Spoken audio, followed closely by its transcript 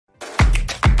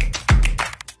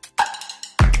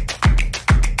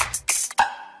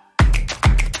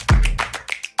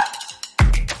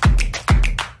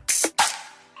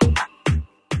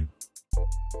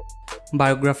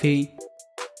Biography.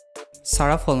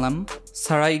 Sara full name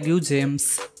Sara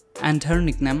James and her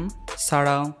nickname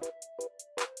Sara.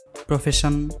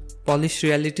 Profession: Polish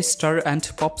reality star and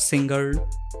pop singer.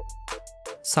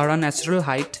 Sara natural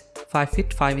height 5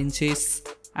 feet 5 inches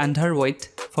and her weight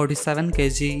 47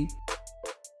 kg.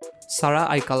 Sara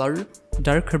eye color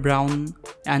dark brown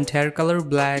and hair color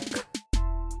black.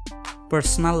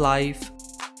 Personal life: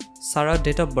 Sara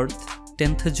date of birth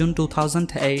 10th June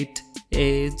 2008.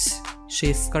 Age: she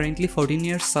is currently 14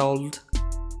 years old.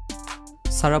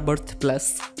 Sara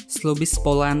birthplace: Słubice,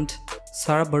 Poland.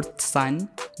 Sara birth sign: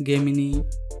 Gemini.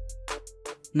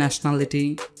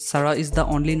 Nationality: Sara is the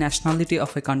only nationality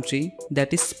of a country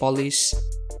that is Polish.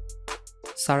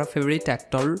 Sara favorite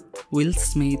actor: Will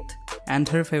Smith, and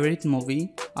her favorite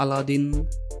movie Aladdin.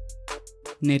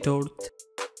 Net worth: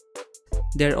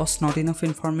 there was not enough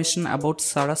information about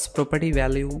Sara's property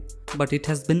value, but it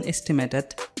has been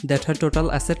estimated that her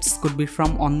total assets could be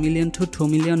from $1 million to $2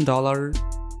 million.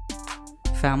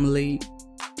 Family: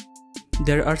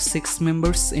 there are 6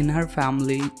 members in her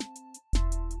family.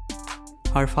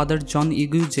 Her father Nie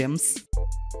James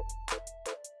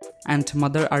and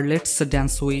mother are Lecę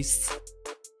dancewies.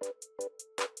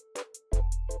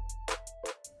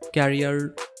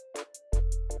 Career: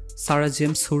 Sara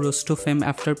James, who rose to fame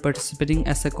after participating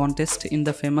as a contest in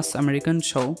the famous American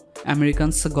show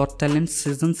America's Got Talent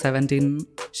Season 17.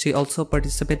 She also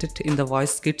participated in The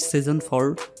Voice Kids Season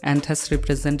 4 and has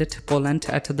represented Poland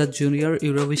at the Junior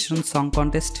Eurovision Song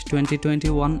Contest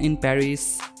 2021 in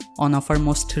Paris. One of her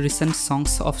most recent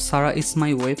songs of Sara is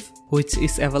My Wife, which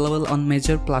is available on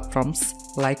major platforms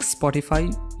like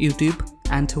Spotify, YouTube,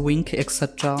 and Wink,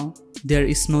 etc. There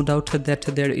is no doubt that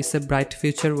there is a bright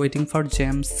future waiting for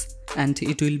James, and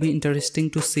it will be interesting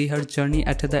to see her journey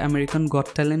at the American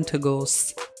Got Talent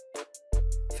goes.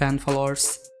 Fan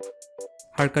followers: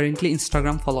 her currently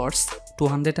Instagram followers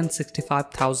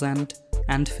 265,000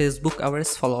 and Facebook average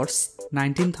followers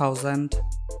 19,000.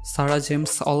 Sara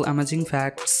James all amazing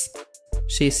facts: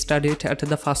 she studied at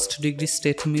the first degree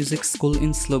state music school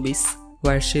in Słubice,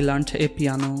 where she learned a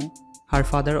piano. Her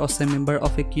father was a member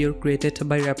of a choir created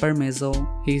by rapper Mezo.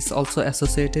 He is also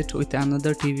associated with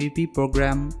another TVP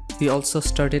program. He also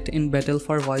started in Battle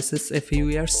for Voices a few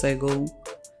years ago.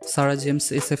 Sara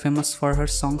James is famous for her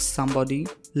songs Somebody,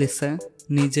 Lecę,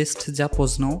 Nie Jest Za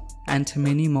Późno, and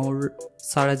many more.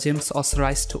 Sara James was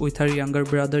raised with her younger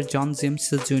brother John James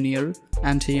Jr.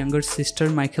 and younger sister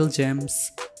Michael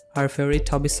James. Her favorite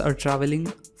hobbies are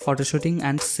traveling, photoshooting,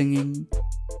 and singing.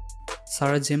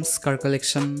 Sara James car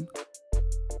collection.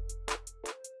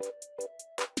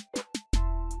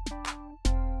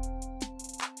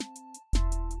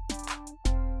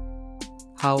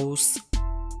 House.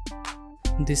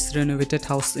 This renovated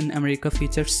house in America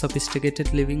features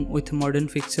sophisticated living with modern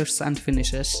fixtures and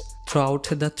finishes throughout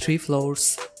the 3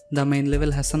 floors. The main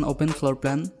level has an open floor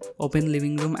plan, open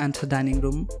living room and dining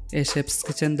room, a chef's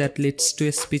kitchen that leads to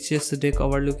a spacious deck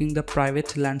overlooking the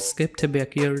private landscaped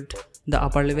backyard. The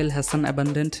upper level has an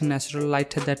abundant natural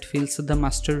light that fills the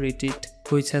master retreat,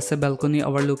 which has a balcony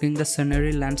overlooking the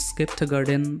scenery landscaped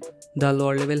garden. The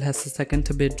lower level has a second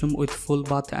bedroom with full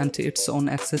bath and its own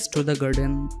access to the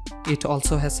garden. It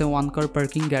also has a 1-car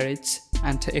parking garage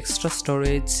and extra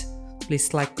storage.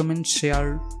 Please like, comment,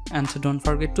 share, and don't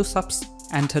forget to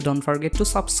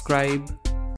subscribe.